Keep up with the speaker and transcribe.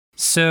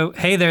So,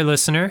 hey there,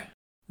 listener.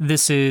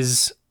 This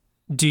is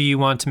Do You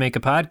Want to Make a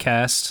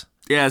Podcast?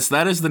 Yes,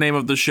 that is the name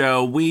of the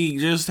show. We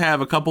just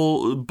have a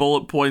couple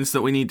bullet points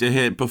that we need to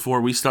hit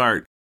before we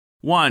start.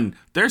 1,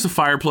 there's a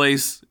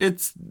fireplace.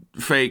 It's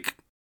fake.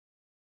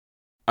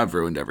 I've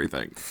ruined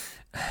everything.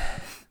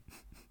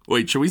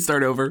 Wait, should we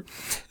start over?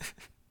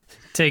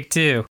 Take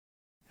 2.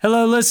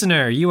 Hello,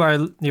 listener. You are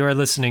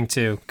listening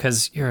to,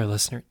 because you're a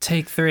listener.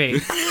 Take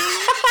 3.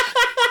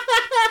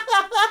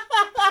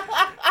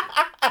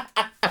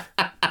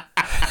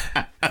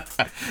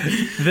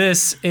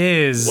 This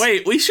is...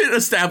 Wait, we should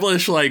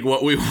establish,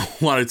 what we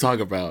want to talk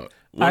about.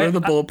 What are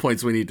the bullet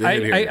points we need to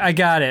hit here? I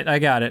got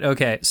it.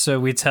 Okay, so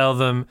we tell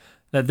them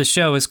that the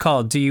show is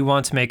called Do You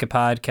Want to Make a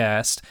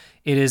Podcast?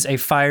 It is a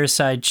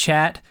fireside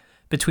chat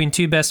between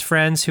two best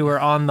friends who are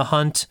on the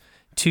hunt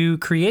to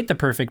create the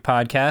perfect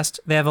podcast.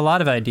 They have a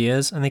lot of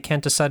ideas, and they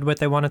can't decide what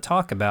they want to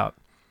talk about.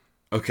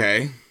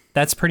 Okay.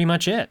 That's pretty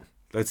much it.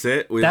 That's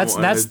it? That's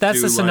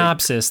the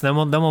synopsis. Then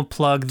we'll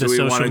plug the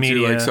social media.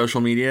 Do we want to do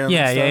social media?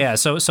 Yeah.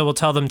 So we'll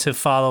tell them to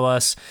follow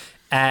us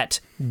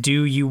at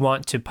Do You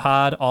Want to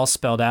Pod, all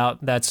spelled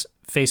out. That's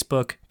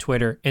Facebook,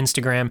 Twitter,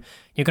 Instagram.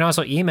 You can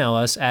also email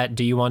us at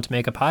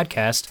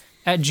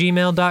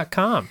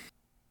doyouwanttomakeapodcast@gmail.com.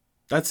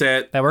 That's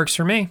it. That works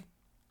for me.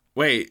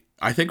 Wait,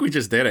 I think we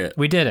just did it.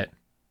 We did it.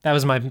 That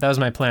was my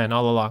plan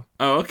all along.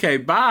 Oh, okay.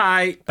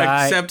 Bye.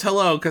 Bye. Except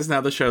hello, because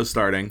now the show's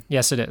starting.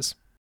 Yes, it is.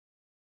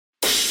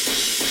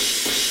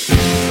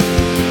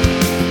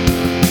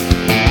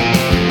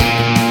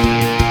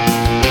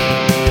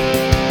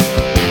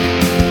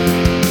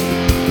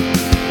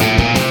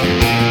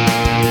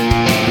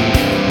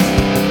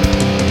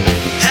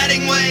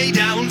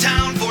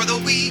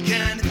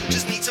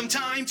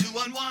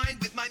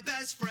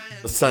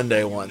 The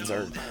Sunday ones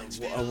are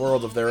a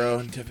world of their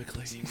own,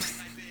 typically.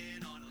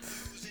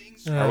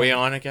 Are we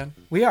on again?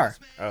 We are.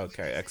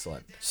 Okay,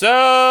 excellent.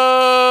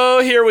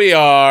 So, here we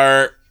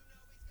are.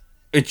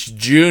 It's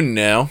June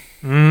now.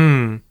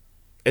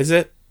 Is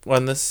it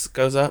when this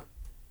goes up?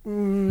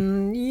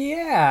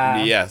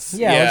 Yeah. Yes.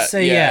 Yeah, let's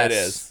say yes. It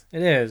is.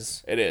 It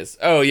is. It is.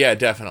 Oh, yeah,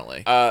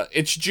 definitely.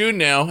 It's June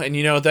now, and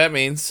you know what that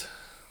means?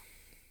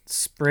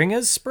 Spring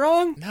has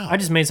sprung? No. I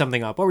just made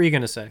something up. What were you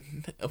going to say?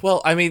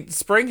 Well, I mean,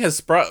 spring has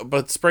sprung,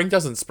 but spring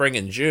doesn't spring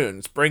in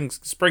June. Spring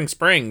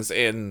springs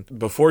in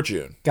before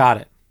June. Got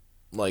it.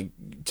 Like,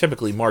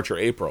 typically March or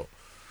April.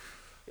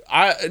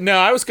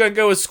 I was going to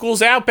go with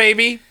School's Out,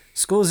 baby.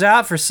 School's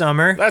out for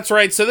summer. That's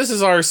right. So this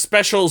is our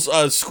special,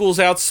 School's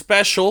Out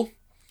special.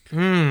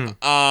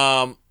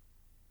 Joseph,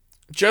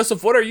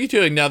 what are you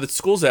doing now that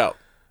school's out?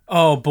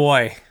 Oh,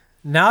 boy.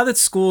 Now that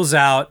school's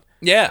out...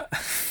 Yeah.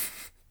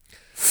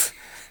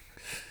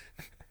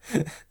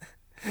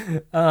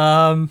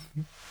 Well,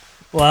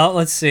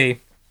 let's see.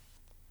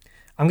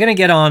 I'm gonna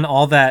get on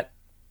all that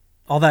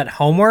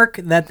homework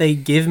that they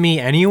give me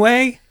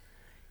anyway,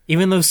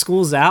 even though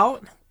school's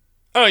out.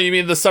 Oh, you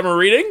mean the summer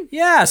reading?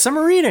 Yeah,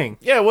 summer reading.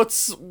 Yeah, what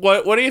do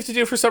you have to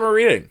do for summer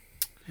reading?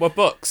 What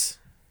books?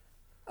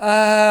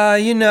 The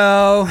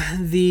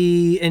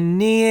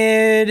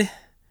Aeneid,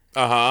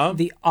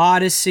 the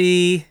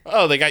Odyssey.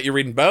 Oh, they got you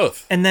reading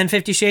both. And then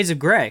 50 Shades of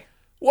Grey.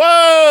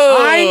 Whoa!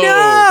 I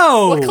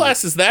know! What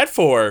class is that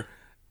for?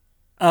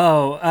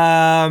 Oh,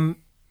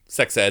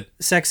 Sex ed.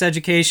 Sex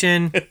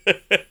education.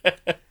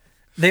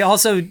 They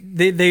also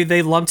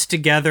they lumped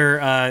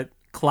together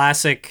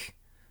classic.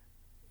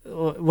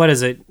 What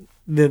is it?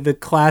 The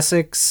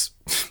classics.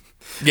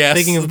 Yes,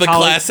 Thinking of the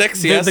college,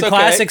 classics. Yes, the okay.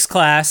 classics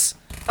class.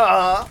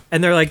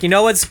 And they're like, you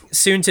know what's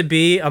soon to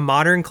be a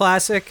modern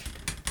classic?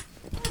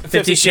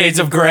 50 Shades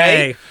of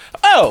Grey.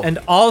 Oh, And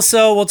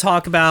also we'll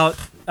talk about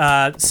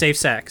safe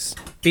sex.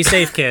 Be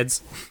safe,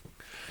 kids.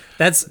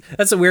 That's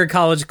the weird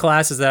college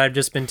classes that I've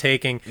just been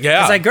taking. Yeah.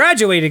 Because I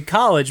graduated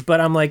college,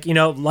 but I'm like,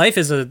 life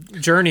is a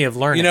journey of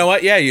learning. you know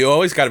what? Yeah, you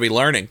always got to be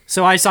learning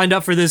So I signed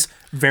up for this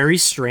very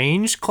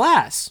strange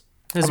class.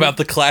 about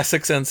the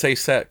classics and safe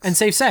sex. And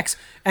safe sex.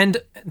 And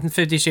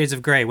 50 Shades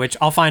of Grey, which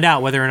I'll find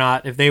out whether or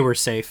not if they were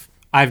safe.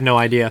 I have no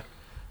idea.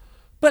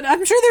 But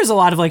I'm sure there's a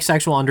lot of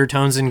sexual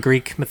undertones in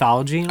Greek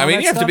mythology. And all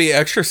that you have stuff. to be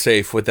extra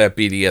safe with that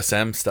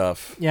BDSM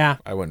stuff. Yeah.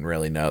 I wouldn't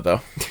really know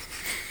though.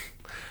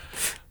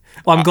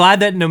 Well, I'm glad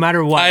that no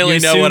matter what, I you only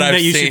know assume what I've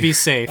that you seen. should be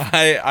safe.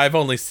 I've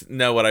only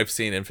know what I've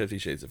seen in 50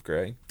 Shades of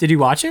Grey. Did you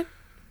watch it?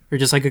 Or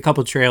just a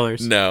couple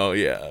trailers? No,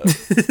 yeah.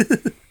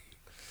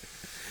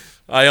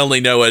 I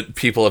only know what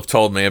people have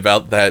told me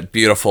about that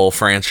beautiful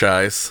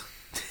franchise.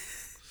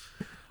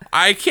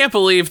 I can't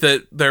believe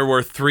that there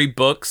were 3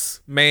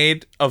 books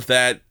made of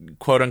that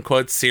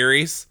quote-unquote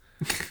series,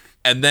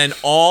 and then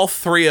all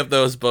 3 of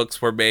those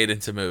books were made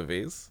into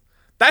movies.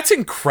 That's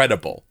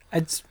incredible.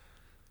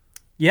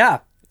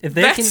 Yeah. If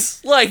they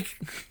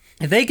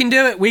can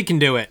do it, we can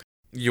do it.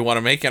 You want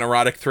to make an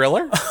erotic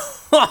thriller?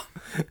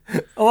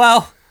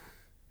 Well,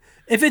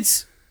 if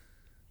it's...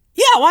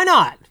 Yeah, why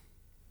not?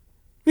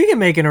 We can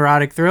make an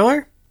erotic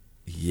thriller.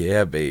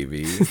 Yeah,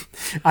 baby.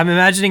 I'm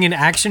imagining an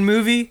action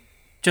movie,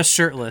 just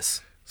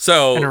shirtless.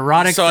 So, An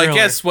erotic so I thriller.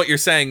 guess what you're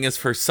saying is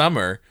for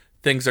summer,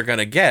 things are going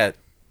to get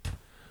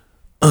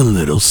a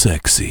little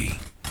sexy.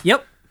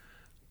 Yep.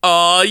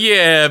 Oh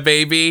yeah,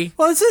 baby.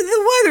 Well,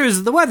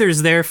 the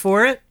weather's there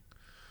for it.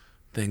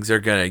 Things are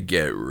gonna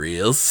get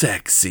real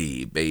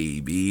sexy,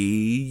 baby.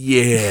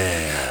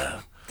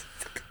 Yeah.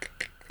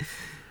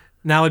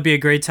 Now would be a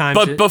great time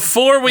But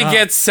before we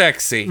get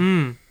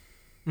sexy,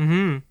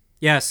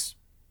 Yes.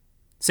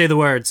 Say the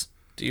words.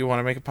 do you want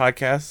to make a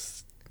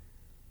podcast?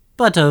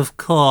 But of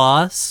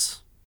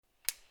course.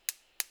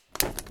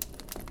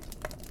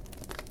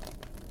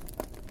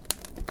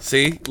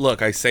 See?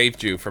 Look, I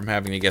saved you from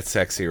having to get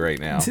sexy right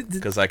now.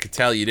 Because I could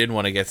tell you didn't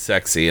want to get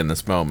sexy in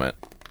this moment.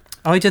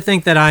 I like to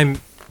think that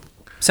I'm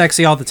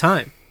sexy all the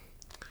time.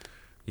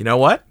 You know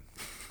what?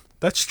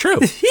 That's true.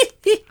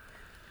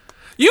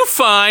 You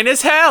fine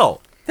as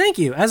hell. Thank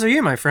you, as are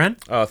you, my friend.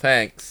 Oh,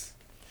 thanks.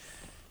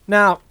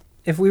 Now,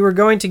 if we were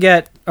going to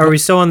get... Are we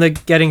still on the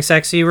getting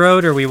sexy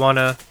road, or we want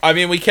to... I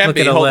mean, we can Look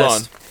be. at a Hold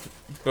list.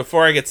 on.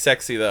 Before I get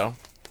sexy, though,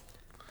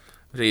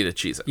 I'm gonna eat a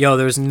Cheez-It. Yo,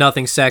 there's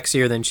nothing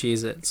sexier than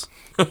Cheez-Its,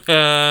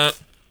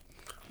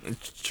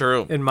 It's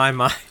true. in my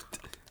mind.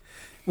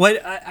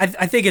 What I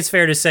think it's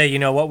fair to say, you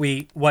know,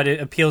 what it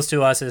appeals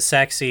to us as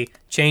sexy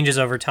changes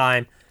over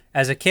time.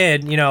 As a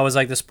kid, you know, it was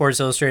like the Sports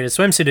Illustrated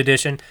swimsuit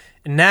edition,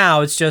 and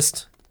now it's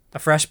just a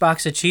fresh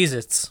box of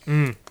Cheez-Its.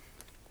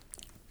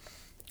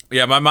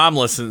 Yeah, my mom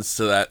listens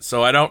to that,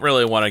 so I don't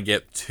really want to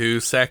get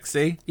too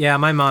sexy. Yeah,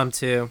 my mom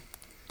too.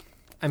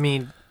 I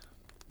mean,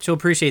 she'll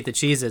appreciate the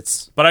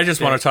Cheez-Its. But I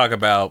just want to talk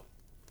about,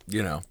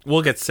 you know,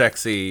 we'll get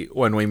sexy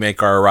when we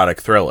make our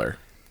erotic thriller.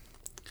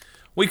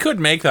 We could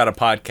make that a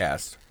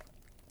podcast.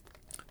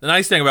 The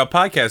nice thing about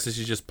podcasts is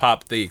you just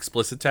pop the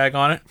explicit tag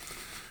on it,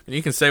 and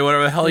you can say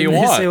whatever the hell you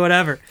want. Say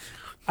whatever.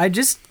 I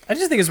just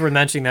think it's worth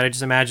mentioning that I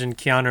just imagine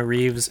Keanu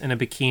Reeves in a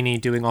bikini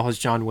doing all his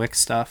John Wick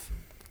stuff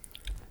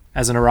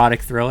as an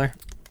erotic thriller.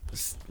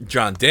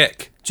 John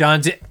Dick.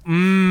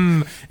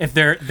 If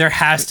there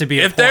has to be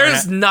a If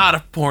there's not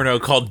a porno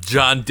called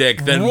John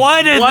Dick, then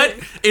What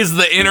is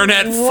the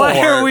internet for? what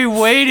are we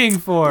waiting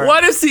for?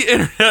 What is the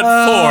internet for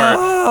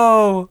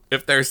Oh,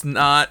 if there's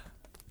not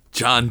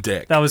John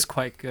Dick? that was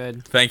quite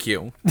good. Thank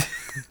you.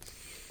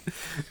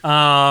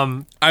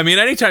 I mean,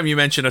 anytime you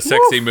mention a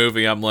sexy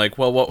movie, I'm like,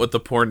 well, what would the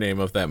porn name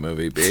of that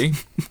movie be?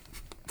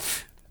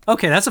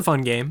 Okay, that's a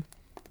fun game.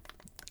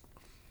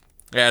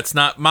 Yeah, it's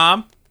not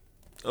Mom.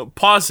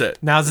 Pause it.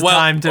 Now's the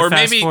time to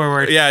fast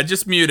forward. Yeah,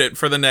 just mute it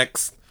for the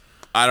next.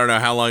 I don't know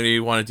how long do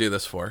you want to do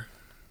this for?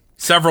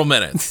 Several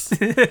minutes.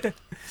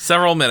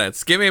 Several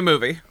minutes. Give me a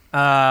movie,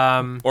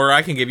 or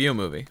I can give you a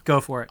movie.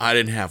 Go for it. I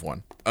didn't have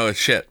one. Oh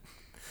shit.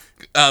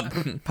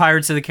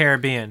 Pirates of the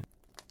Caribbean.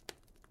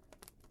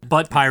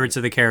 But Pirates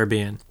of the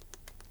Caribbean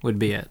would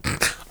be it.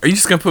 Are you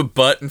just gonna put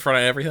butt in front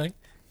of everything?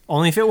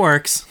 Only if it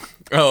works.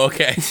 Oh,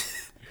 okay.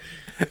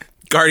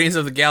 Guardians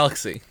of the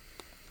Galaxy.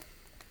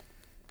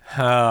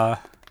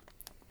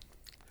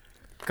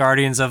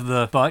 Guardians of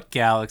the Butt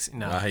Galaxy.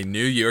 No. I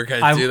knew you were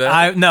gonna do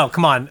that. No,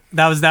 come on.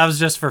 That was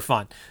just for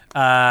fun.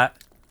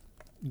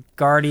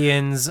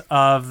 Guardians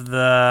of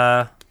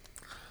the.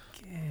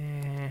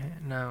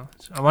 No,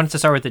 I wanted to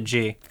start with the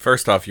G.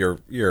 First off, you're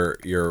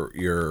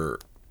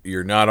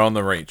not on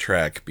the right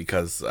track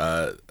because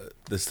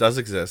this does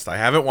exist. I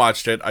haven't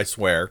watched it, I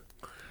swear.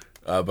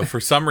 But for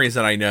some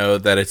reason, I know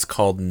that it's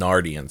called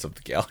Nardians of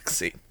the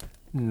Galaxy.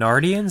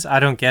 Nardians? I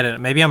don't get it.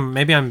 Maybe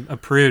I'm a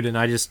prude and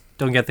I just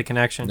don't get the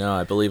connection. No,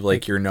 I believe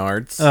like your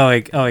nards.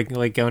 Like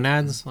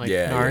gonads, like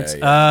Yeah, nards.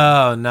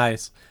 yeah. Oh,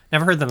 nice.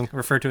 Never heard them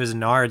referred to as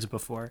nards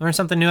before. Learn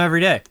something new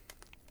every day.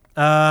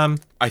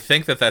 I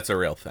think that's a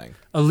real thing.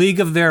 A League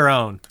of Their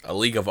Own. A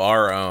league of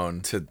our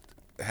own to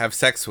have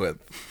sex with.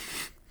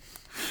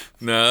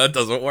 No, that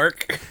doesn't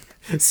work.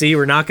 See,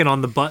 we're knocking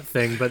on the butt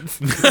thing, but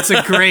it's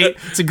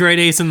a great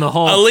ace in the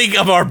hole. A league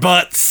of our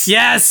butts.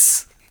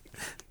 Yes.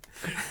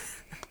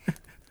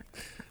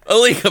 A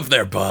league of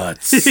their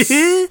butts.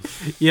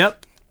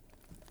 Yep.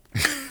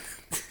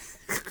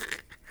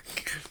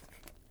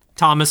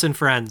 Thomas and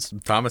Friends.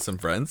 Thomas and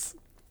Friends.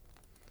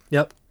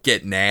 Yep.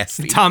 Get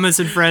nasty. Thomas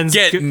and Friends.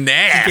 Get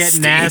nasty.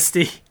 Get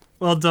nasty.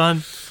 Well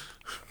done.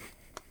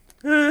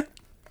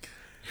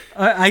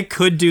 I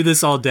could do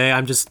this all day.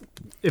 I'm just,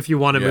 if you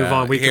want to move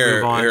on, we can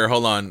move on. Here,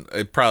 hold on.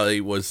 It probably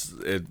was.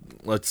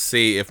 Let's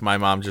see if my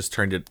mom just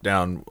turned it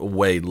down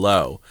way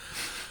low.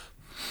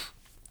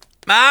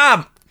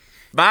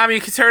 Mom, you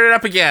can turn it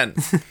up again.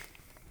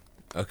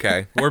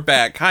 Okay, we're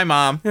back. Hi,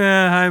 Mom.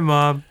 Yeah, hi,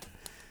 Mom.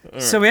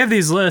 So we have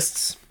these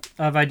lists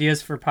of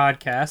ideas for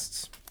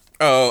podcasts.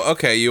 Oh,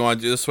 okay. You want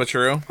to do the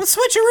switcheroo? Let's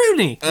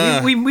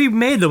switcheroo. We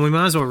made them. We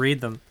might as well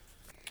read them.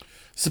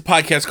 It's a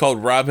podcast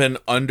called Robin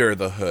Under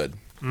the Hood,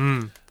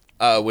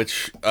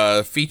 which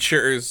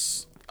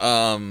features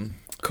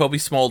Kobe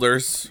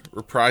Smulders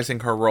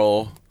reprising her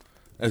role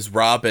as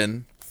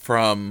Robin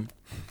from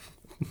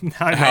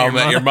How I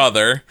Met Your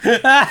Mother.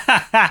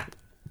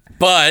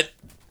 But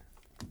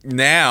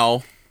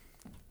now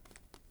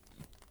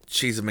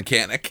she's a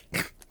mechanic.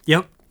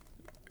 Yep.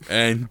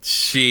 And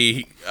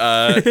she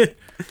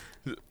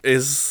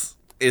is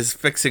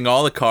fixing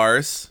all the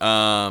cars.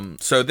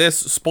 So this,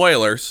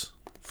 spoilers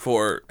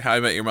for How I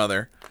Met Your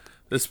Mother.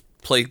 This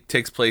play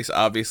takes place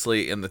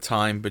obviously in the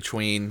time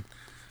between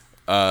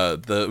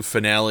the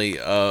finale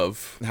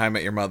of How I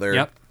Met Your Mother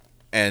Yep.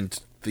 and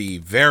the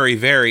very,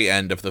 very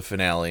end of the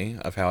finale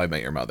of How I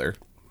Met Your Mother.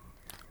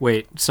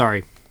 Wait,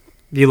 sorry.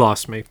 You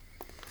lost me.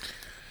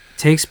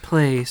 Takes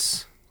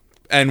place.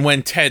 And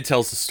when Ted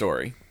tells the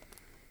story.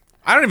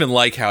 I don't even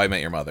like How I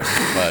Met Your Mother,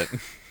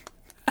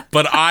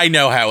 but I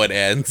know how it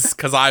ends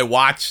because I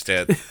watched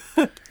it.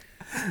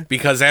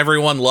 Because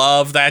everyone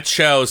loved that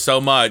show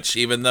so much,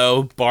 even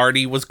though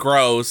Barney was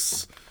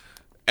gross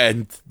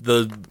and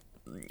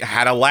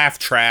had a laugh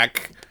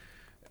track,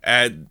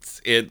 and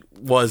it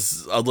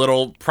was a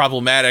little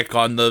problematic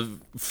on the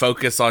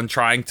focus on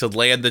trying to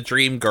land the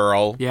dream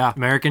girl. Yeah,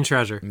 American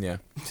Treasure. Yeah.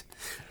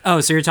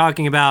 Oh, so you're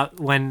talking about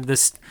when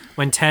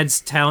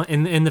Ted's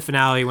in the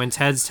finale when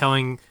Ted's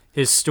telling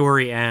his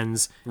story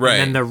ends, Right.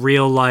 and then the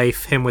real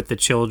life him with the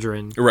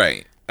children.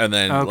 Right. And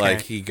then, Okay.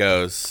 he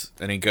goes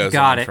on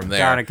Got from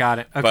there. Got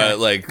it. Okay.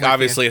 But,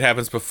 obviously it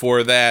happens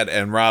before that,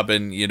 and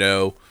Robin,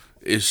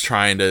 is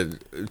trying to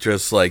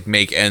just,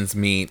 make ends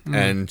meet,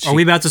 and Are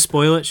we about to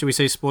spoil it? Should we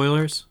say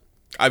spoilers?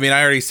 I mean,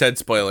 I already said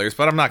spoilers,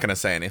 but I'm not going to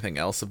say anything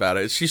else about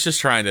it. She's just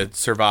trying to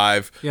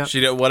survive. Yep. She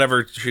did what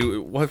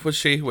was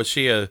she?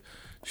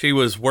 She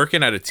was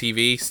working at a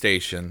TV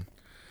station,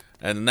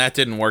 and that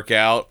didn't work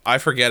out. I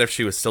forget if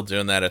she was still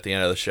doing that at the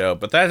end of the show,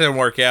 but that didn't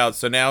work out.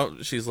 So now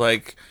she's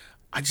like,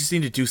 I just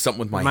need to do something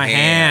with my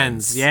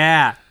hands.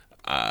 Yeah.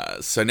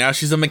 So now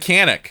she's a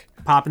mechanic,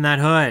 Popping that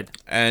hood.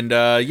 and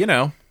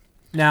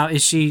Now,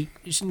 is she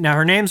now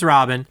her name's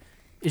Robin.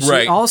 Is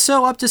Right. she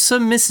also up to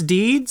some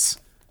misdeeds?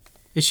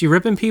 Is she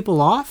ripping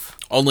people off?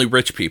 only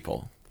rich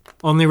people.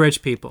 Only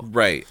rich people.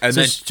 Right. And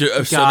So then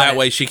she- so got that it.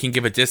 way she can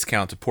give a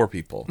discount to poor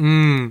people.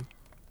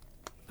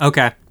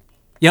 Okay.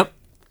 Yep.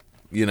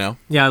 Yeah.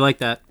 Yeah, I like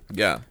that.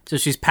 Yeah. So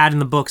she's padding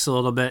the books a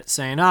little bit,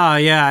 saying, "Oh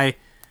yeah,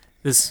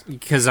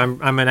 because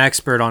I'm an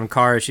expert on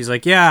cars." She's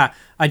like, "Yeah,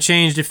 I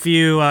changed a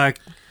few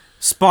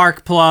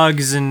spark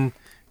plugs and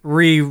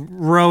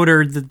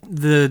re-rotored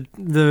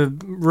the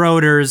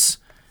rotors."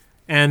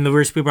 And the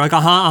rich people are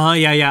like,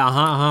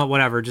 yeah,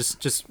 whatever.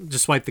 Just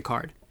swipe the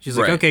card. She's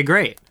like, Right. okay,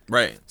 great.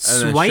 Right.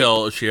 And Swipe.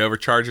 then she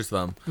overcharges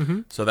them.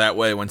 So that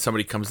way when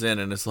somebody comes in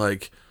and is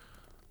like,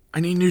 I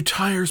need new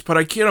tires, but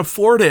I can't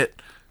afford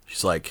it.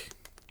 She's like,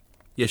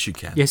 yes, you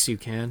can. Yes, you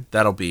can.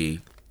 That'll be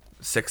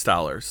 $6.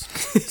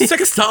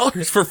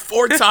 $6 for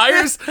 4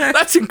 tires?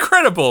 That's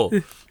incredible.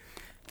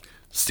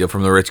 Steal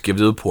from the rich, give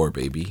to the poor,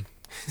 baby.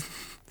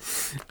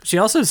 She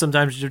also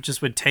sometimes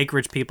just would take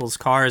rich people's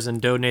cars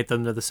and donate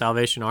them to the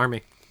Salvation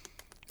Army.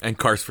 And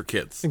Cars for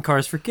Kids. And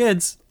Cars for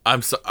Kids.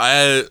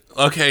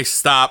 Okay,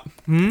 stop.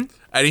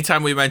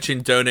 Anytime we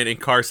mention donating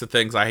cars to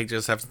things, I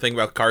just have to think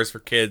about Cars for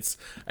Kids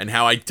and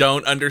how I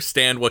don't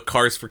understand what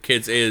Cars for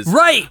Kids is.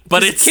 Right.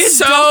 But 'cause it's kids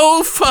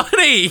so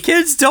funny.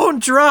 Kids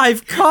don't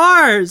drive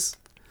cars.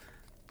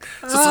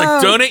 So it's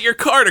like, donate your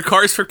car to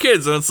Cars for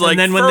Kids. And it's like, And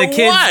then when for the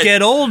kids what?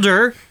 get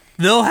older,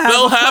 they'll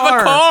have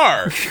a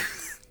car.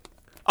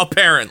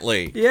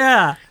 Apparently.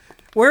 Yeah.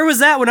 Where was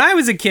that when I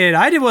was a kid?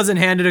 I wasn't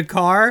handed a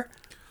car.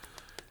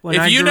 When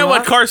I If you grew know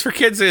what up. Cars for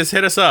Kids is,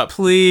 hit us up.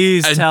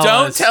 Please And tell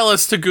don't us. tell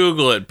us to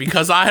Google it,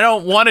 because I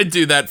don't want to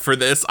do that for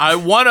this. I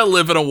want to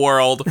live in a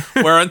world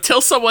where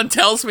until someone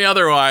tells me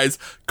otherwise,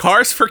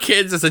 Cars for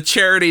Kids is a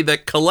charity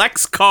that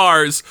collects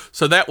cars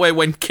so that way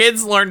when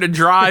kids learn to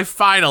drive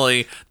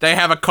finally, they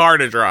have a car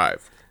to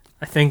drive.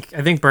 I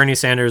think Bernie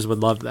Sanders would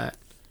love that.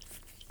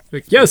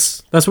 Like,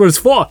 yes, that's what it's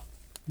for.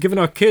 Giving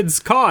our kids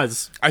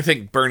cars. I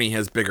think Bernie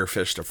has bigger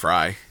fish to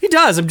fry He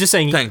does. I'm just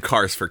saying. than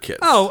Cars for Kids.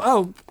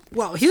 Oh.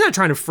 Well, he's not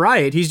trying to fry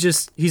it.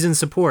 He's in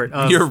support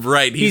of. You're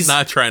right. He's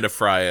not trying to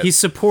fry it. He's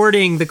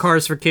supporting the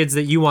Cars for Kids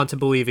that you want to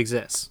believe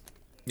exists.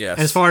 Yes.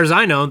 As far as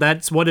I know,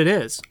 that's what it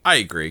is. I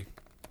agree.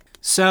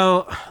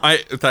 So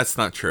That's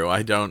not true.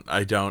 I don't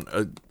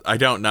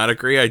not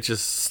agree. I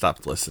just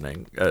stopped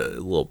listening a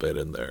little bit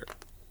in there.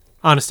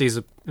 honesty is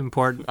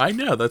important I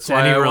know. That's to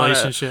why any I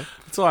relationship.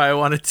 That's why I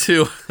wanted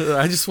to.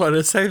 I just wanted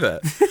to say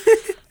that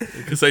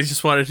because I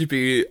just want to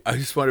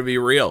be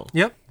real.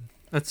 Yep.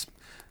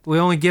 We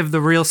only give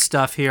the real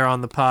stuff here on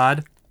the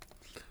pod.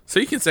 So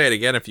you can say it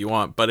again if you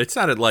want, but it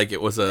sounded like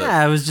it was a.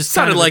 Yeah, it was just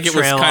sounded kind of like a it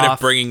was trail kind off.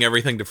 of bringing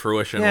everything to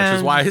fruition, Yeah. which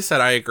is why I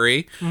said I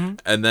agree,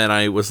 and then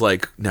I was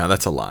like, no,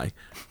 that's a lie.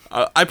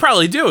 I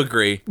probably do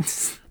agree.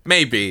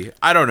 Maybe,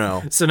 I don't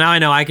know. So now I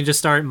know I can just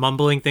start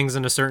mumbling things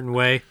in a certain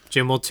way.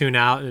 Jim will tune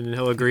out and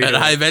he'll agree. And to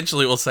I it.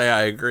 eventually will say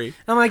I agree.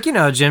 I'm like,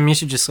 Jim, you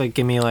should just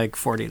give me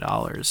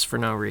 $40 for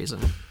no reason.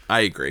 I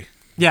agree.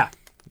 Yeah.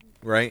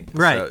 Right.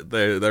 Right.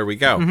 So there we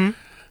go.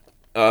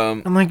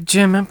 I'm like,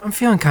 Jim, I'm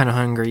feeling kind of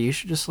hungry. You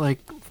should just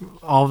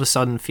all of a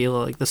sudden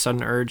feel the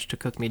sudden urge to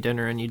cook me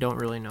dinner, and you don't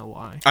really know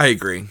why. I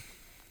agree.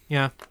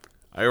 Yeah.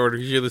 I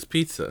ordered you this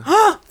pizza.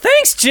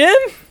 Thanks, Jim.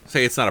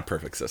 Say it's not a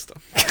perfect system.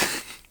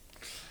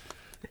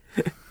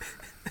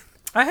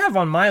 I have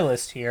on my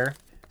list here,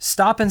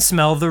 stop and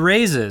smell the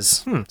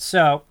raises.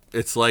 So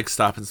It's like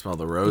stop and smell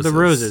the roses. the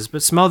roses,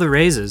 but smell the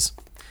raises.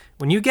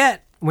 When you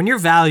get when you're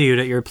valued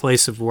at your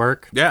place of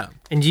work, Yeah.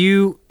 and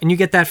you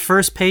get that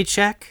first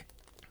paycheck,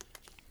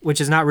 which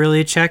is not really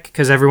a check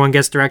because everyone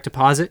gets direct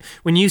deposit.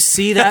 When you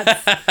see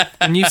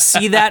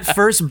that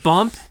first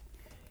bump,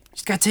 you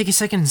just gotta take a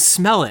second and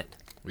smell it.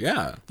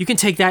 Yeah. You can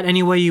take that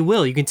any way you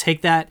will. You can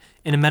take that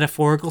in a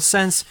metaphorical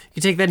sense.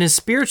 You can take that in a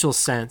spiritual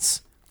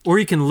sense. Or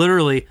you can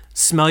literally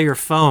smell your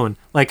phone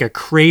like a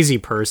crazy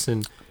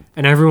person,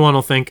 and everyone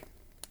will think,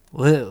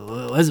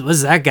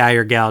 what's that guy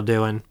or gal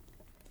doing?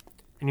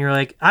 And you're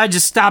like, I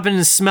just stop in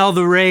and smell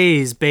the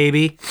rays,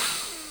 baby.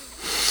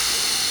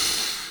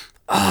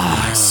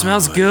 Oh, it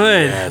smells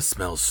good. Yeah, it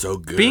smells so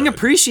good. Being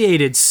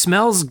appreciated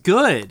smells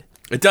good.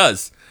 It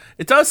does.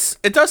 It does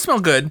smell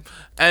good.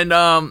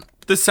 And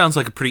this sounds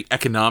like a pretty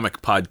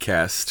economic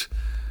podcast,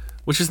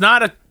 which is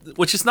not a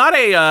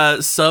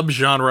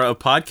subgenre of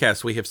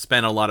podcast we have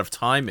spent a lot of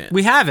time in.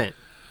 We haven't.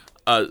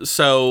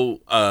 So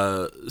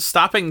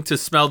stopping to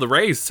smell the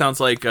rays sounds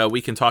like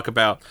we can talk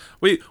about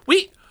we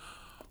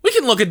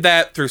can look at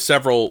that through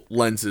several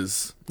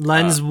lenses.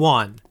 Lens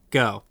 1,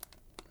 go.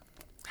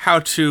 How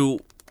to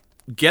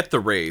get the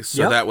rays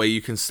so Yep. that way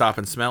you can stop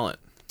and smell it.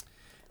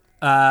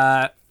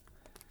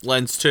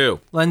 Lens 2.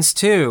 Lens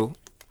 2,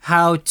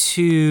 how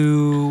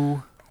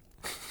to...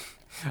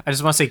 I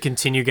just want to say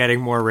continue getting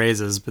more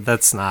raises, but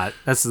that's not.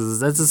 That's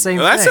the same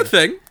Well, that's thing. the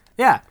thing.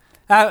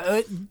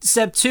 Yeah.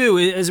 Step 2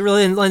 is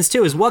really in Lens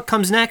 2 is what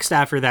comes next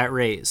after that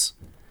raise.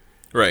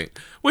 Right.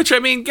 Which I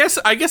mean,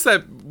 I guess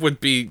that would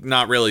be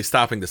not really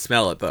stopping to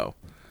smell it though.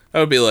 That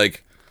would be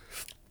like,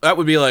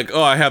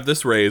 oh, I have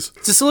this raise.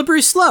 It's a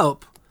slippery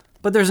slope,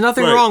 but there's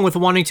nothing Right. wrong with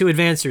wanting to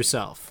advance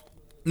yourself.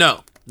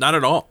 No, not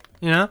at all.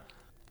 You know?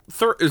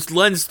 It's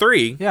Lens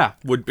 3. Yeah.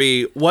 Would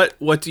be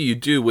what do you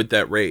do with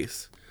that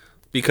raise?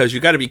 Because you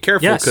got to be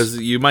careful Yes. because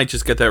you might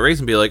just get that raise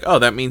and be like, oh,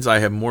 that means I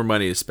have more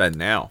money to spend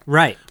now.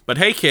 Right. But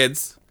hey,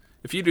 kids,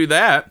 if you do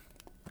that,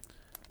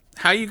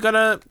 how you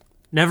gonna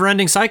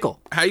Never-ending cycle.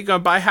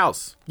 buy a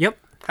house? Yep.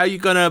 How you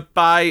gonna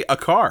buy a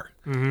car?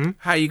 Mm-hmm.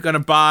 How you gonna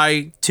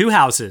buy 2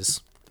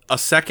 houses a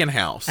second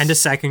house and a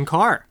second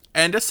car.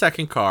 and a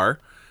second car,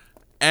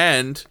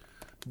 and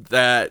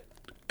the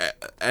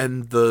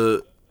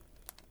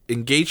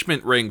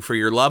engagement ring for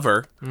your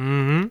lover,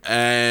 and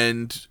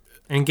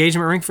An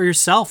engagement ring for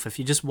yourself if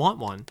you just want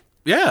one.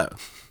 yeah,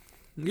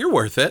 you're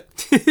worth it.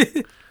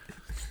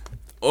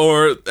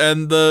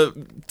 And the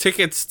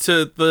tickets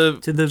to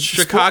the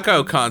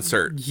Chicago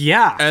concert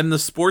Yeah. and the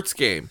sports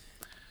game.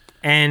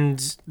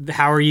 And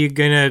how are you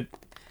gonna?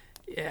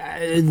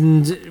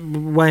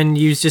 And when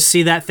you just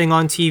see that thing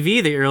on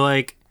TV that you're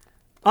like,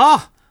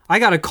 oh, I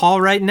got a call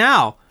right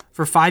now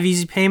for 5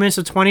 easy payments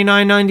of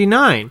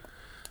 $29.99,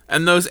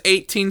 And those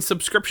 18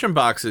 subscription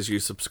boxes you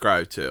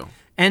subscribe to.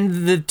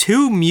 and the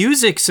 2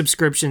 music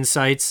subscription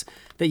sites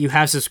that you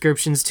have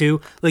subscriptions to.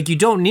 Like, you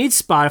don't need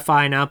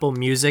Spotify and Apple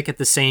Music at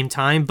the same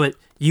time, but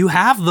you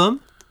have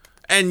them.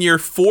 And your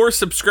 4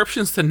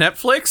 subscriptions to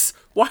Netflix?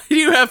 Why do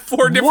you have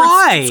 4 different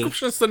Why?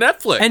 subscriptions to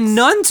Netflix? And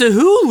none to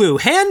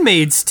Hulu.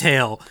 Handmaid's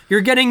Tale.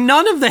 You're getting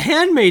none of the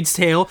Handmaid's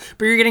Tale,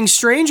 but you're getting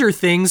Stranger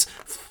Things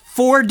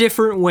 4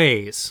 different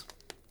ways.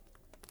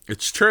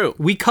 it's true.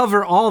 We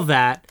cover all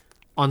that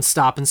on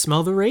Stop and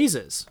Smell the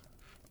Raises.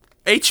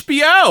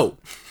 HBO.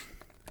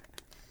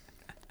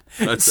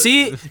 That's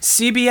it.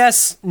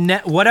 CBS,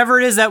 whatever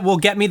it is that will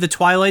get me the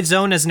Twilight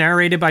Zone as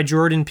narrated by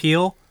Jordan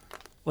Peele.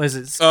 What is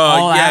it?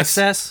 All yes.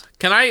 Access?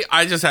 Can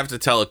I just have to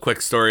tell a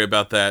quick story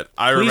about that.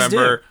 I Please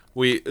remember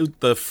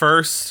the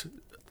first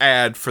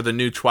ad for the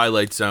new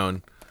Twilight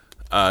Zone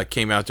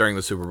came out during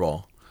the Super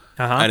Bowl.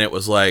 Uh-huh. And it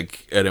was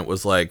like,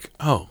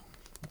 oh,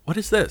 what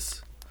is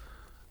this?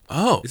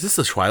 Oh, is this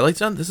the Twilight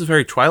Zone? This is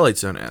very Twilight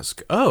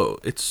Zone-esque. Oh,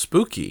 it's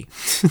spooky.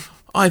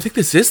 Oh, I think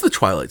this is the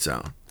Twilight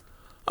Zone.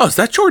 Oh, is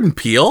that Jordan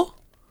Peele?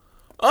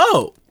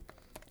 Oh,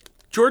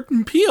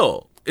 Jordan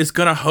Peele is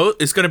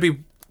gonna be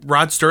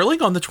Rod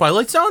Sterling on the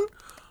Twilight Zone?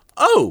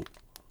 Oh,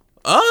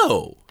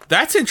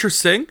 that's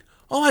interesting.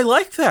 Oh, I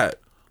like that.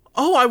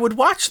 Oh, I would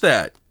watch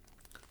that.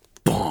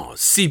 Boom,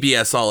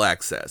 CBS All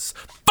Access.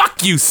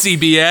 Fuck you,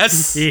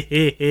 CBS.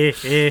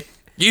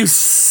 You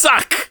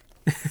suck.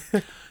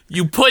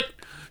 You put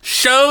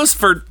shows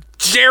for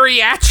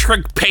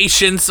geriatric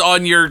patients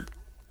on your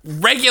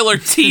regular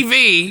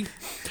TV,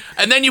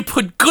 and then you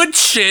put good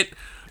shit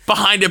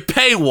behind a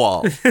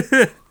paywall.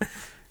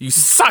 You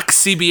suck,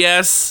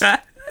 CBS.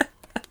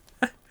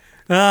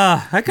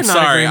 I could not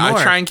Sorry, agree more.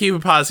 I try and keep a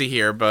posse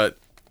here, but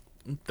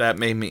that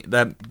made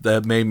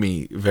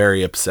me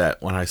very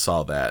upset when I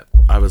saw that.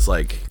 I was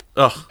like,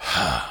 ugh,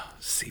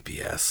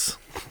 CBS.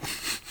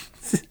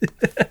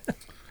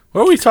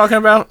 What are we talking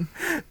about?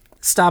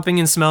 Stopping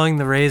and smelling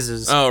the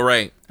raises. Oh,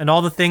 right. And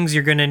all the things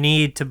you're going to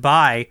need to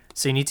buy,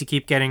 so you need to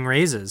keep getting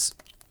raises.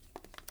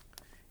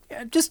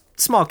 Yeah, just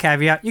small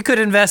caveat. You could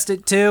invest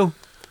it too.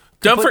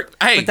 Put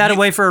that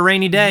away for a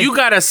rainy day. You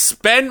gotta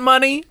spend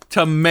money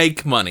to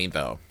make money,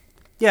 though.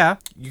 Yeah.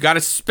 You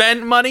gotta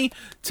spend money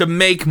to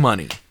make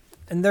money.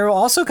 And there will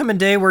also come a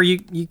day where you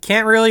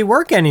can't really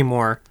work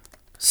anymore.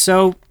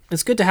 So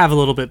it's good to have a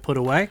little bit put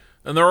away.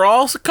 And there will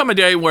also come a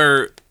day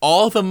where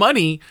all the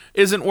money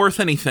isn't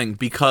worth anything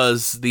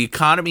because the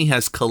economy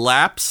has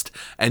collapsed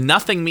and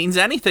nothing means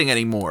anything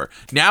anymore.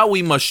 Now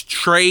we must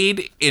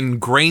trade in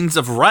grains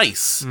of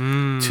rice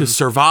to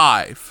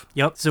survive.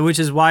 Yep. So which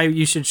is why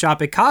you should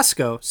shop at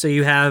Costco. So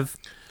you have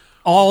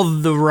all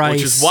the rice.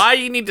 Which is why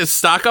you need to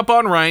stock up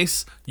on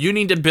rice. You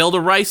need to build a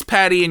rice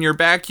paddy in your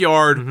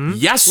backyard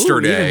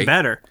yesterday. Ooh, even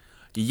better.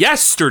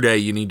 Yesterday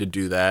you need to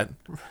do that.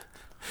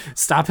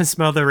 Stop and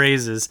smell the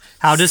raises.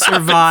 How to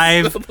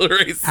survive.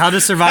 How to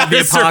survive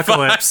the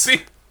apocalypse.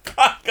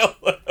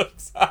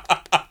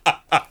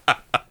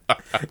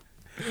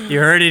 You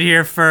heard it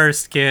here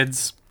first,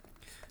 kids.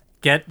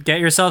 Get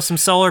yourself some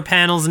solar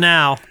panels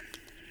now.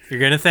 You're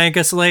gonna thank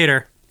us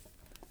later.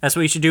 That's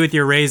what you should do with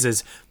your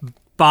raises.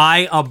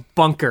 Buy a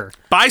bunker.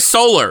 Buy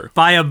solar.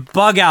 Buy a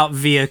bug out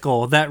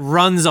vehicle that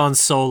runs on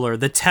solar.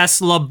 The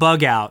Tesla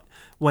bug out.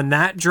 When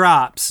that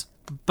drops,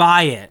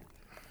 buy it.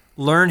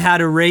 Learn how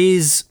to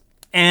raise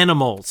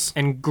animals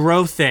and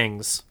grow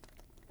things.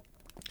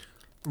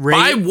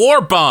 Buy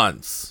war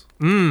bonds.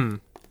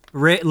 Learn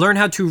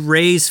how to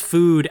raise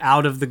food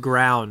out of the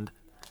ground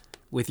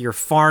with your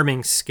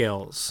farming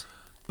skills.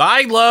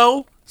 Buy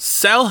low,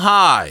 sell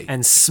high.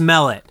 And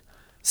smell it.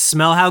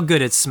 Smell how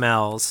good it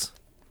smells,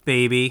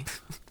 baby.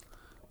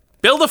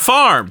 Build a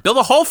farm. Build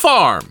a whole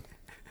farm.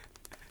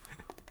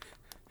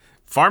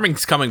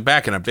 Farming's coming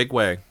back in a big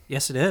way.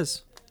 Yes, it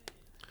is.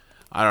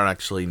 I don't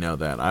actually know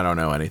that. I don't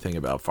know anything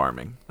about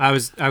farming. I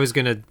was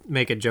gonna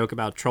make a joke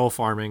about troll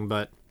farming,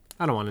 but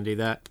I don't want to do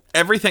that.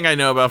 Everything I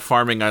know about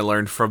farming I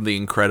learned from the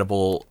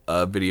incredible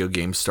video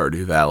game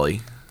Stardew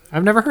Valley.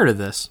 I've never heard of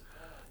this.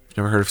 You've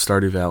never heard of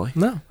Stardew Valley?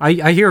 No.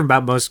 I hear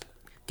about most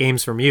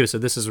games from you, so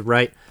this is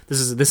right.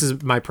 This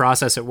is my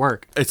process at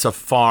work. It's a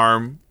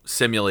farm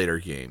simulator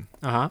game.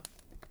 Uh-huh.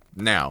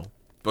 Now,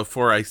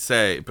 before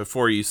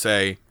you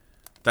say,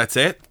 that's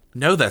it?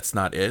 No, that's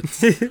not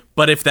it.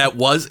 But if that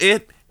was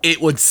it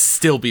would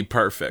still be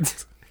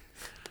perfect.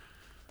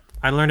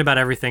 I learned about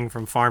everything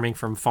from farming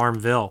from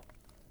Farmville.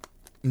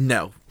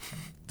 No.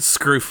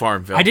 Screw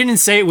Farmville. I didn't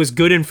say it was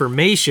good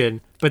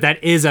information, but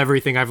that is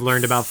everything I've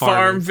learned about farming.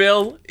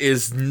 Farmville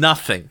is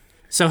nothing.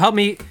 So help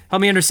me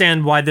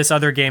understand why this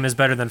other game is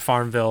better than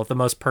Farmville, the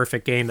most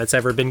perfect game that's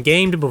ever been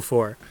gamed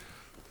before.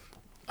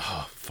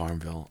 Oh,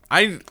 Farmville.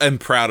 I am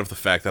proud of the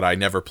fact that I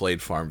never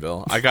played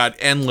Farmville. I got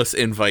endless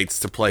invites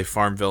to play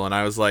Farmville, and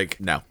I was like,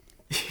 no.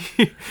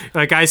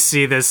 Like, I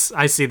see this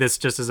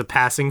just as a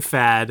passing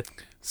fad.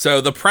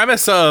 So the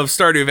premise of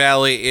Stardew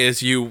Valley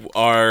is you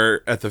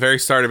are, at the very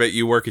start of it,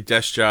 you work a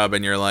desk job,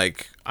 and you're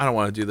like, I don't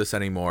want to do this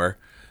anymore.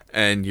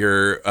 And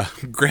your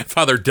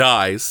grandfather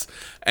dies,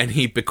 and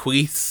he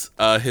bequeaths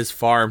his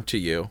farm to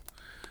you.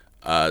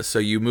 So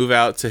you move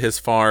out to his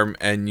farm,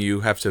 and you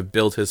have to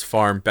build his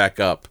farm back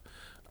up.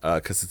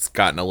 Because it's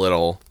gotten a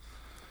little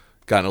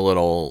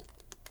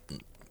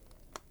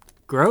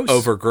gross,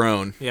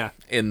 overgrown. Yeah,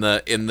 in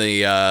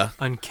the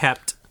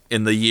unkept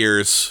in the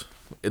years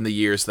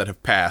that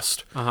have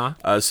passed.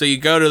 Uh-huh. So you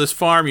go to this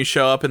farm. You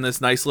show up in this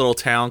nice little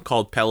town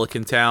called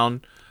Pelican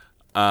Town,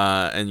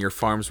 and your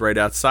farm's right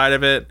outside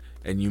of it.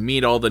 And you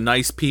meet all the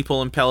nice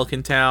people in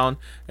Pelican Town,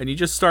 and you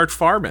just start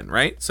farming,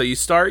 right? So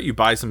you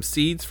buy some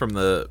seeds from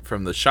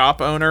the shop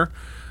owner,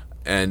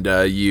 and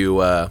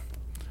you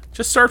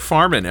just start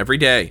farming every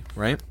day,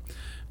 right?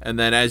 And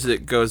then as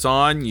it goes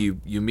on, you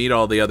meet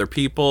all the other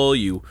people,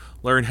 you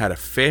learn how to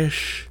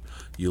fish,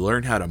 you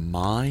learn how to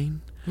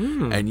mine,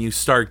 and you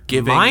start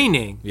giving...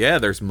 Mining? Yeah,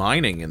 there's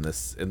mining in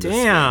this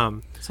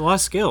Damn, it's a lot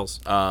of skills.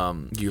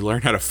 You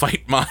learn how to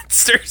fight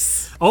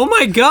monsters. Oh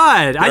my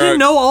god, I didn't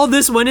know all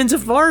this went into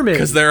farming.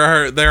 Because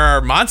there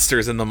are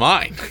monsters in the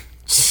mine.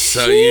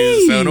 So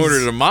in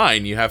order to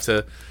mine, you have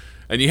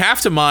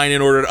to mine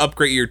in order to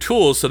upgrade your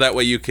tools so that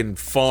way you can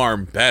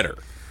farm better.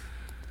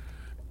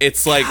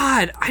 It's like,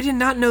 God, I did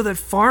not know that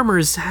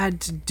farmers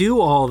had to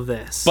do all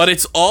this. But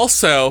it's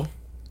also,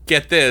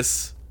 get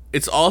this,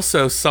 it's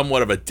also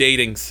somewhat of a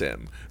dating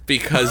sim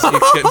because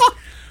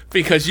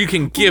you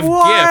can give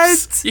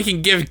gifts. You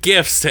can give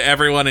gifts to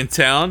everyone in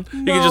town.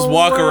 You can just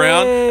walk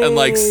around and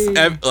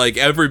like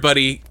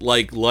everybody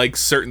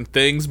likes certain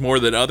things more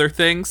than other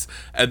things.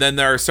 And then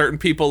there are certain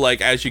people,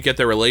 like, as you get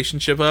their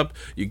relationship up,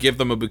 you give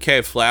them a bouquet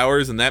of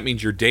flowers, and that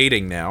means you're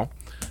dating now.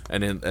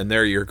 And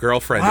they're your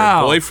girlfriend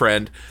or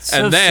boyfriend, So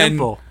and then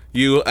simple.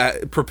 you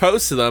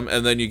propose to them,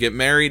 and then you get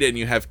married, and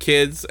you have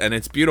kids, and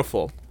it's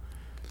beautiful.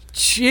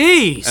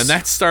 Jeez. And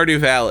that's Stardew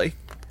Valley.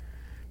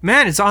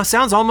 Man, it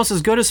sounds almost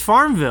as good as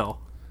Farmville.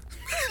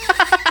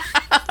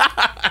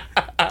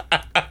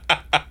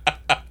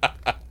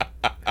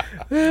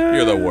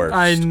 You're the worst.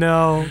 I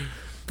know,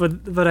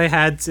 but I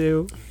had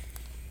to.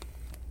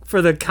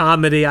 For the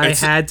comedy, I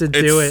had to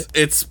do it.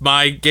 It's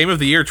my Game of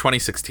the Year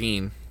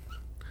 2016.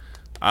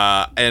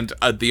 And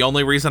the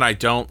only reason I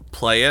don't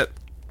play it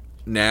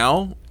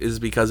now is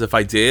because if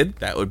I did,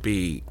 that would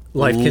be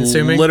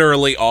Life-consuming?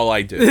 literally all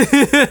I do.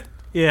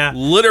 Yeah.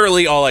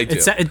 Literally all I do.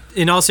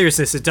 In all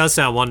seriousness, it does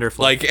sound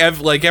wonderful. Like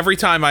every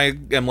time I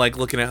am like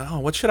looking at I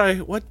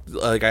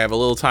have a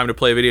little time to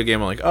play a video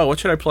game, I'm like, oh, what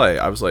should I play?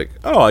 I was like,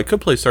 oh, I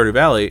could play Stardew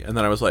Valley, and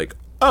then I was like,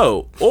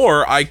 oh,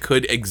 or I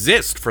could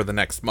exist for the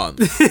next month.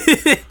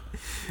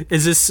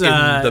 Is this in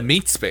the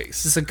meat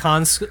space? Is this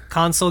a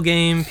console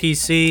game,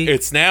 PC?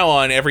 It's now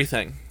on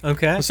everything.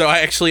 Okay. So I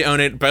actually own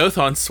it both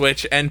on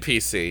Switch and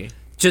PC.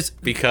 Just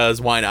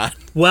because why not?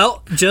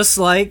 Well, just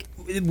like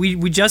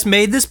we just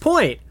made this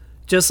point.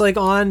 Just like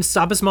on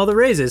Stop and Smell the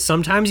Raises,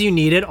 sometimes you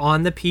need it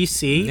on the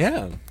PC.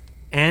 Yeah.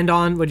 And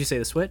on, what'd you say,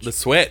 the Switch? The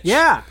Switch.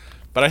 Yeah.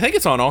 But I think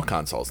it's on all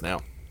consoles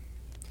now.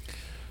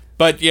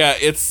 But yeah,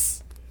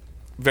 it's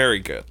very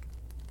good.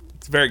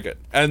 It's very good.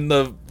 And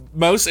the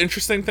most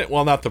interesting thing,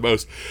 well, not the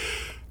most,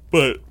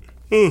 but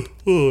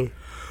oh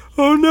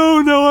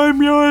no, now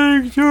I'm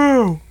yawning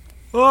too.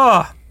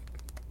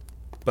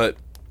 But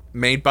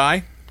made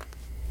by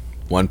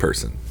one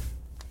person.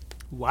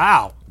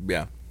 Wow.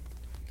 Yeah.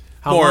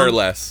 How More long, or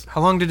less.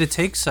 How long did it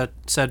take said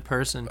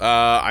person?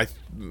 I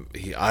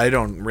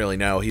don't really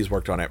know. He's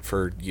worked on it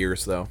for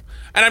years though.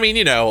 And I mean,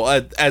 you know,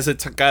 as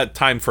it got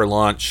time for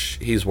launch,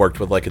 he's worked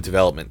with like a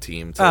development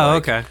team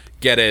to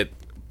get it,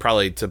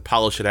 probably to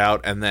polish it out,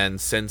 and then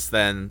since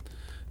then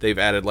they've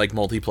added like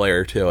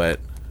multiplayer to it,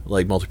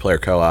 like multiplayer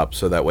co-op,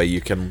 so that way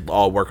you can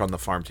all work on the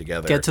farm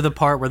together. Get to the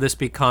part where this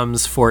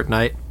becomes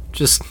Fortnite.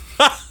 Just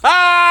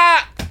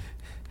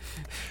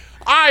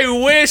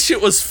I wish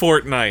it was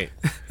Fortnite.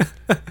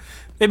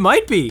 It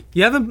might be.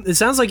 You haven't. It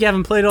sounds like you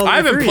haven't played all. I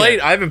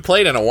haven't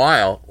played in a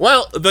while.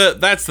 Well,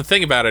 that's the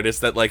thing about it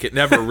is that like it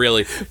never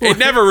really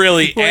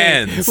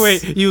ends.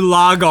 Wait, you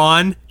log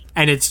on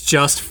and it's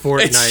just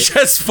Fortnite. It's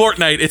just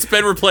Fortnite. It's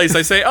been replaced.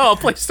 I say, oh, I'll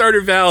play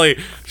Stardew Valley.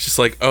 It's just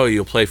like, oh,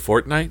 you'll play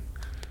Fortnite.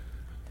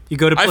 You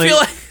go to play.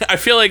 I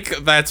feel like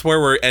that's where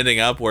we're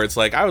ending up. Where it's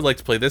like, I would like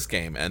to play this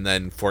game, and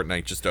then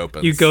Fortnite just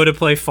opens. You go to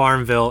play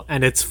Farmville,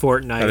 and it's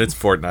Fortnite. And it's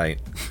Fortnite.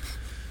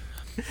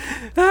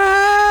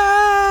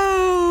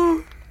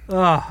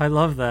 Oh, I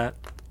love that.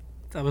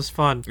 That was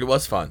fun. It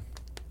was fun.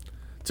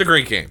 It's a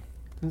great game.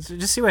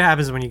 Just see what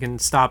happens when you can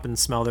stop and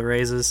smell the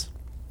raises.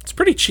 It's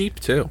pretty cheap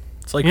too.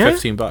 It's like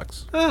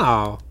 $15.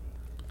 Oh.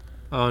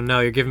 Oh no,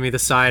 you're giving me the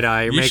side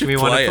eye. You're making me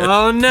want to play it.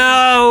 Oh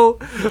no.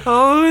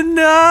 Oh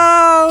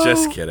no.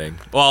 Just kidding.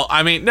 Well,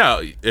 I mean,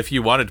 no, if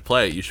you wanted to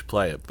play it, you should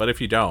play it. But if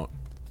you don't,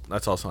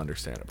 that's also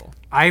understandable.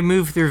 I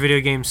move through video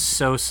games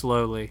so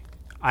slowly.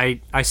 I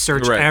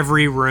search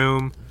every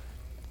room.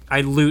 I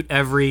loot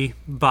every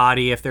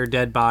body if they're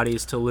dead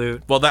bodies to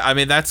loot. Well,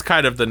 that's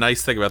kind of the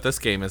nice thing about this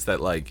game is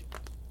that, like,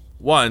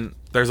 one,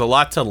 there's a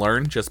lot to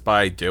learn just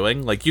by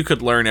doing. Like, you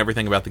could learn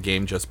everything about the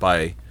game just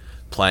by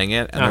playing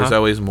it, and there's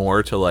always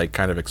more to, like,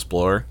 kind of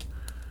explore.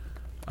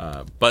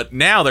 But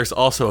now there's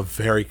also a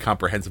very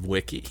comprehensive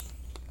wiki.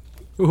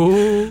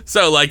 Ooh.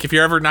 So, like, if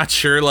you're ever not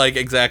sure, like,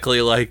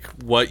 exactly, like,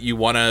 what you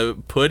want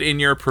to put in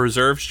your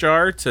preserves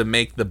jar to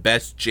make the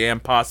best jam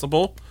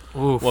possible,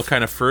 what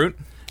kind of fruit...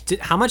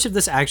 How much of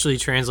this actually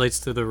translates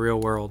to the real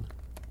world?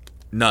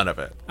 None of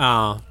it.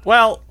 Oh.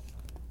 Well,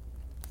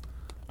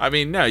 I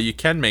mean, no, you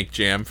can make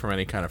jam from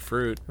any kind of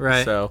fruit.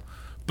 Right. So,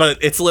 but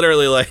it's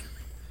literally like,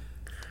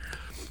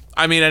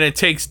 I mean, and it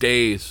takes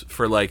days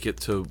for like it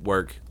to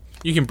work.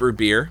 You can brew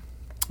beer.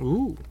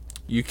 Ooh.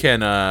 You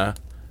can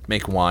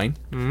make wine.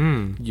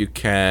 You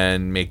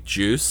can make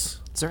juice.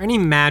 Is there any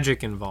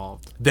magic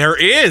involved? There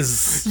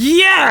is.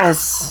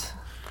 Yes.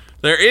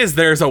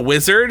 There's a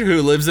wizard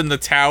who lives in the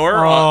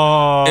tower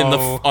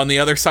on the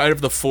other side of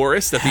the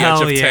forest at the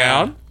edge of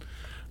town.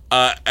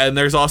 And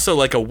there's also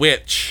like a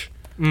witch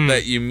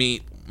that you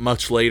meet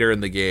much later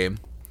in the game.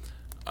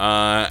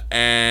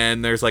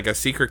 And there's like a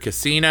secret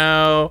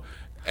casino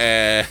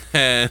and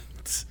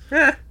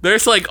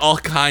there's like all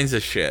kinds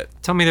of shit.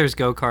 Tell me there's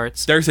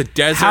go-karts. There's a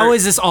desert. How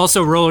is this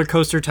also Roller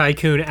Coaster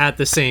Tycoon at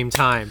the same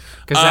time?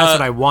 Because that's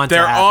what I want to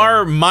happen. There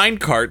are mine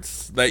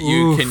carts that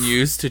you can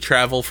use to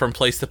travel from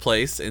place to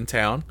place in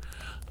town.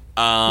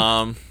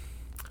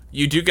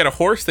 You do get a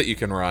horse that you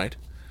can ride.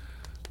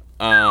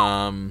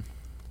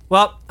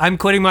 Well, I'm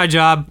quitting my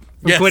job.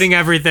 I'm quitting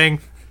everything.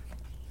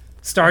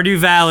 Stardew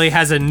Valley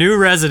has a new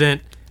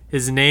resident.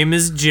 His name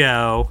is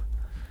Joe.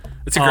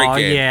 It's a great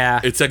game. Yeah.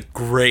 It's a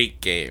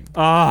great game.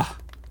 Oh.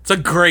 It's a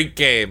great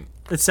game.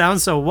 It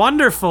sounds so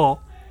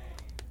wonderful.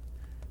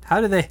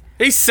 How do they...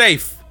 He's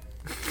safe.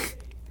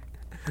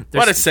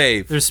 What a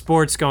save. There's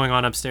sports going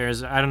on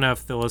upstairs. I don't know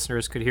if the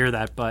listeners could hear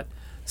that, but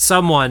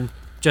someone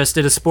just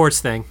did a sports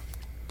thing.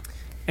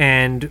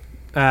 And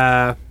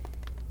I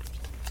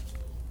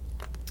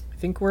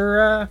think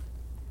we're...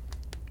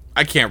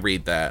 I can't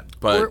read that,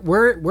 but...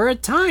 We're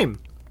at Time.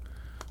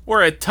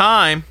 We're at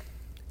Time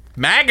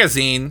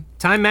Magazine.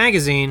 Time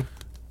Magazine.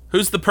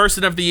 Who's the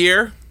person of the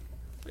year?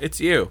 It's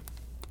you.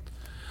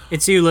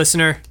 It's you,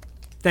 listener.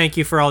 Thank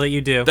you for all that you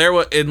do. There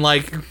was in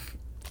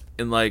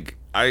like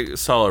I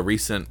saw a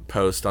recent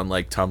post on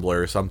like Tumblr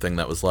or something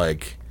that was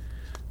like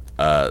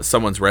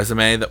someone's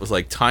resume that was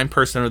like Time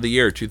Person of the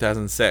Year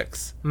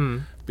 2006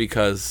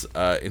 because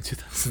in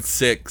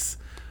 2006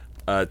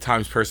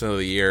 Times Person of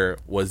the Year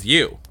was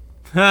you.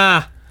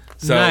 Ah,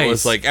 So nice. it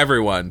was like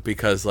everyone,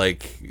 because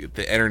like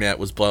the internet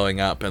was blowing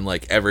up, and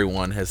like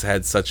everyone has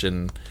had such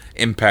an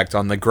impact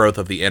on the growth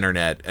of the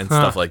internet and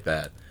stuff like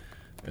that.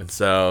 And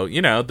so,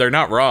 they're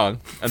not wrong.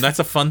 And that's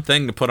a fun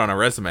thing to put on a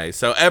resume.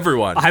 So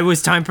everyone, I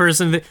was Time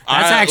Person of the...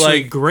 That's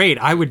actually great.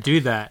 I would do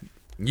that.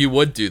 you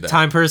would do that.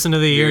 Time Person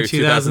of the Year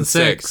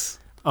 2006.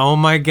 Oh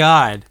my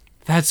god.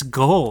 That's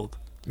gold.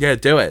 Yeah,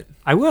 do it.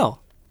 I will.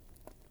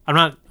 I'm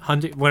not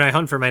hunting... When I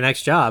hunt for my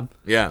next job,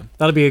 Yeah.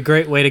 that'll be a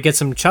great way to get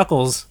some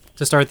chuckles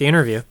to start the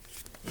interview.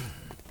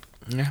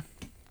 Yeah.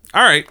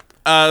 All right.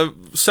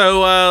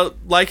 So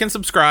like and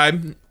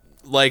subscribe,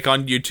 like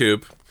on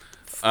YouTube.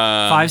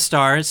 5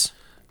 stars.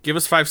 Give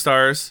us 5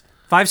 stars.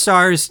 5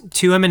 stars,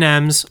 2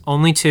 M&Ms,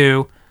 only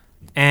 2,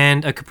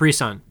 and a Capri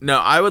Sun. No,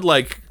 I would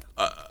like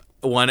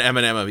 1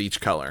 M&M of each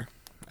color.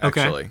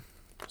 Okay. Actually,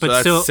 But so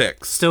that's still,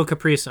 6. Still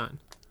Capri Sun.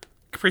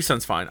 Capri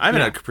Sun's fine. I haven't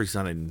Yeah. had Capri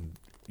Sun in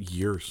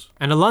years.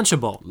 And a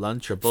Lunchable.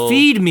 Lunchable.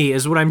 Feed me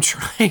is what I'm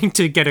trying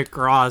to get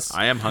across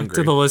I am hungry.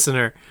 to the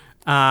listener.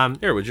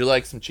 Here, would you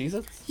like some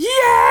Cheez-Its?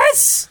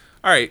 Yes!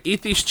 All right,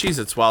 eat these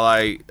Cheez-Its while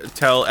I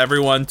tell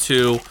everyone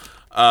to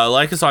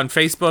like us on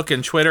Facebook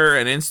and Twitter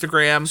and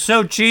Instagram.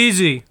 So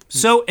cheesy.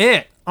 So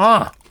it.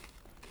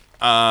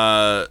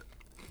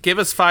 Give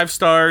us 5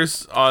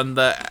 stars on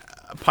the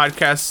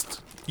podcast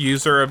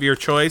user of your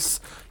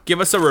choice. Give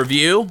us a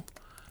review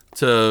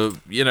to,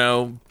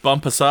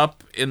 bump us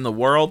up in the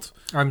world.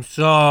 I'm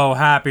so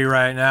happy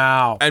right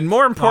now. And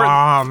more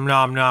important,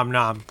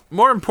 Nom.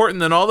 more important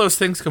than all those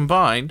things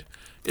combined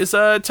is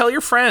tell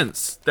your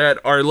friends that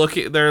are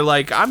looking. They're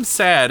like, I'm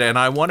sad and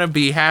I want to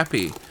be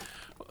happy.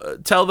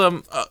 Tell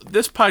them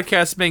this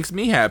podcast makes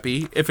me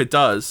happy if it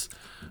does.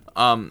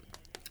 And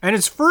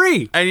it's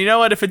free. And you know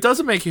what? If it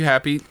doesn't make you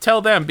happy,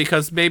 tell them,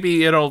 because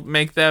maybe it'll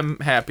make them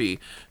happy.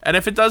 And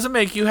if it doesn't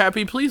make you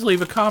happy, please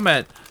leave a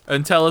comment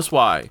and tell us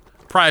why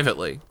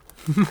privately.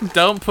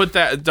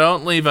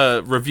 Don't leave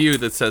a review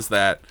that says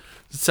that.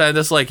 Send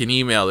us like an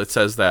email that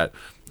says that,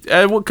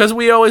 because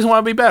we always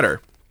want to be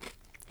better.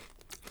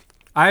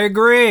 I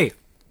agree.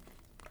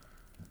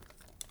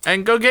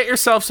 And go get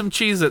yourself some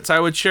Cheez-Its. I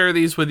would share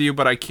these with you,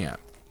 but I can't.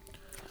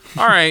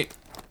 All right.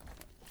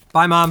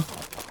 Bye, Mom.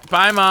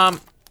 Bye,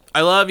 Mom.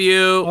 I love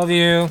you. Love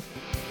you.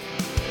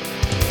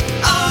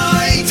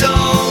 I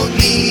don't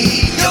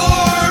need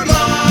your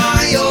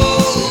mile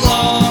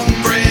long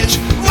bridge.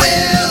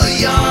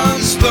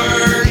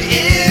 Williamsburg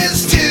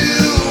is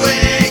too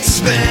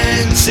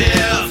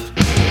expensive.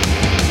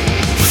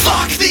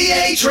 Fuck the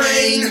A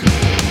train.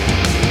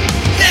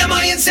 Am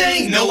I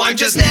insane? No, I'm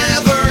just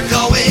never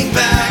going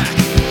back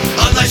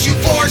unless you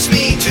force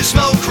me to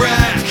smoke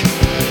crack.